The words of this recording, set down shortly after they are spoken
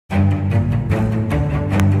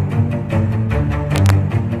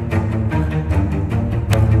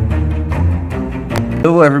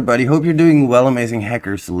Hello everybody, hope you're doing well, amazing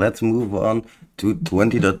hackers. Let's move on to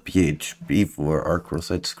 20.php for our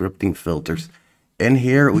cross-site scripting filters. In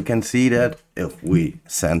here we can see that if we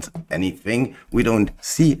send anything, we don't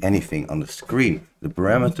see anything on the screen. The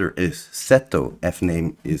parameter is setto,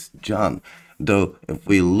 fname is John. Though if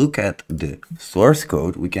we look at the source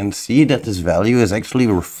code, we can see that this value is actually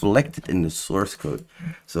reflected in the source code.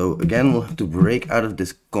 So again, we'll have to break out of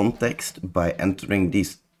this context by entering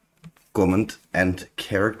these comment and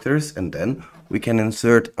characters, and then we can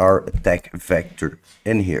insert our attack vector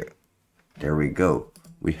in here. There we go.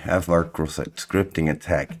 We have our cross-site scripting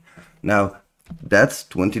attack. Now that's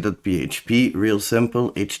 20.php, real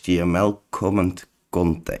simple HTML comment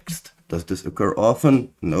context. Does this occur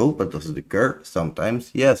often? No, but does it occur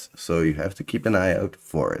sometimes? Yes. So you have to keep an eye out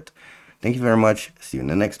for it. Thank you very much. See you in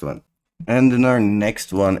the next one. And in our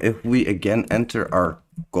next one, if we again enter our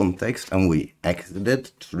context and we exit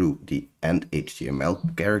it through the end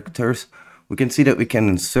HTML characters, we can see that we can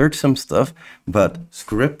insert some stuff, but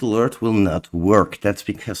script alert will not work. That's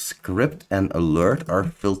because script and alert are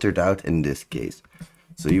filtered out in this case.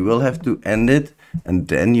 So you will have to end it, and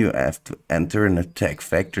then you have to enter an attack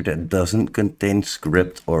vector that doesn't contain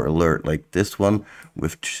script or alert, like this one,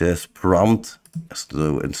 which says prompt.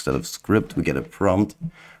 So instead of script, we get a prompt,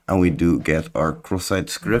 and we do get our cross-site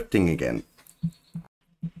scripting again.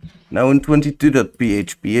 Now in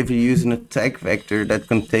 22.php, if you use an attack vector that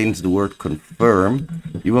contains the word confirm,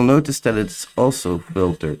 you will notice that it's also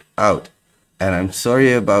filtered out. And I'm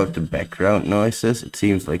sorry about the background noises. It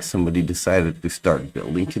seems like somebody decided to start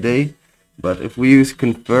building today. But if we use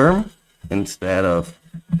confirm instead of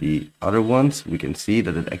the other ones, we can see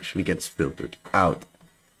that it actually gets filtered out.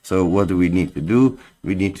 So what do we need to do?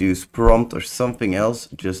 We need to use prompt or something else,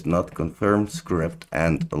 just not confirm, script,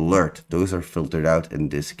 and alert. Those are filtered out in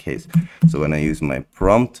this case. So when I use my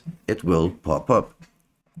prompt, it will pop up.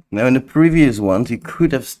 Now in the previous ones, you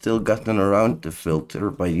could have still gotten around the filter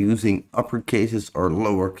by using uppercases or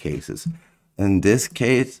lowercases. In this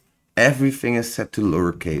case, everything is set to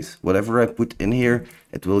lowercase. Whatever I put in here,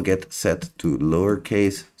 it will get set to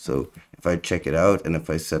lowercase. So if I check it out and if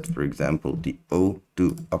I set, for example, the O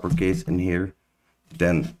to uppercase in here,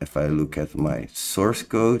 then if I look at my source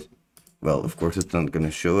code, well, of course it's not going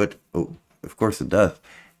to show it. Oh, of course it does.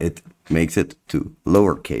 It makes it to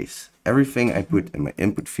lowercase. Everything I put in my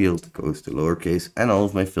input field goes to lowercase, and all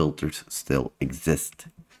of my filters still exist.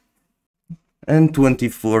 And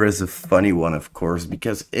 24 is a funny one, of course,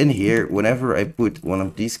 because in here, whenever I put one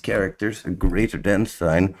of these characters, a greater than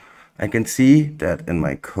sign, I can see that in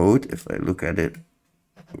my code, if I look at it,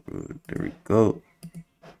 there we go,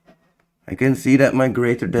 I can see that my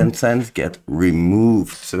greater than signs get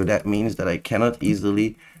removed. So that means that I cannot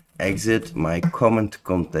easily exit my comment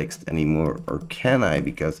context anymore, or can I?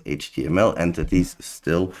 Because HTML entities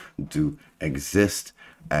still do exist,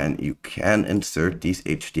 and you can insert these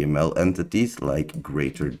HTML entities like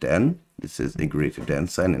greater than. This is a greater than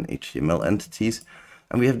sign in HTML entities,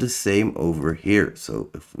 and we have the same over here. So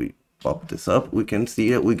if we pop this up, we can see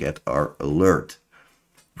that we get our alert.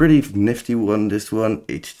 Pretty nifty one, this one.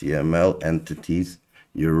 HTML entities,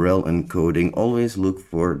 URL encoding. Always look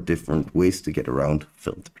for different ways to get around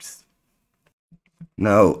filters.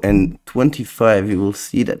 Now in 25, you will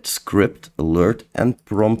see that script, alert, and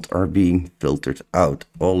prompt are being filtered out,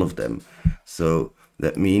 all of them. So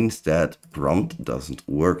that means that prompt doesn't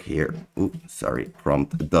work here. Oops, sorry,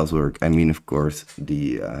 prompt does work. I mean, of course,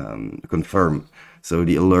 the confirm. So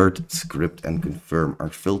the alert, script, and confirm are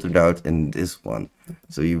filtered out in this one.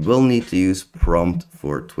 So you will need to use prompt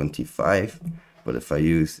for 25. But if I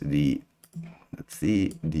use the, let's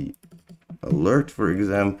see, the alert, for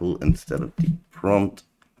example, instead of the prompt,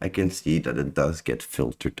 I can see that it does get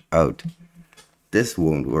filtered out. This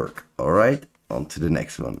won't work. All right, on to the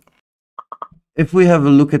next one. If we have a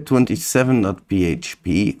look at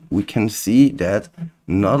 27.php, we can see that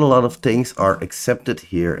not a lot of things are accepted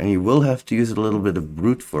here, and you will have to use a little bit of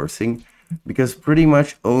brute forcing, because pretty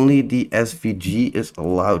much only the SVG is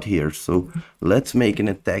allowed here. So let's make an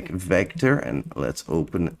attack vector and let's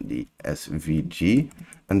open the SVG,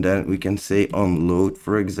 and then we can say on load,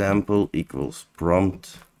 for example, equals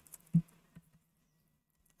prompt,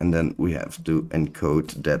 and then we have to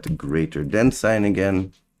encode that greater than sign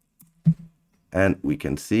again, and we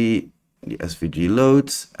can see the SVG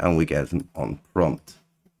loads and we get an on prompt.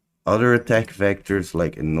 Other attack vectors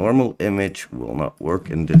like a normal image will not work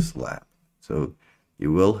in this lab. So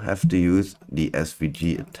you will have to use the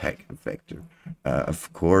SVG attack vector.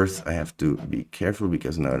 Of course, I have to be careful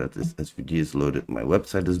because now that this SVG is loaded, my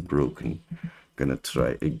website is broken. I'm gonna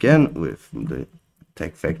try again with the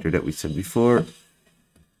attack vector that we said before.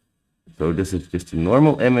 So this is just a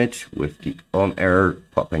normal image with the on error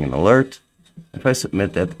popping an alert. If I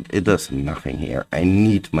submit that, it does nothing here. I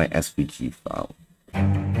need my SVG file.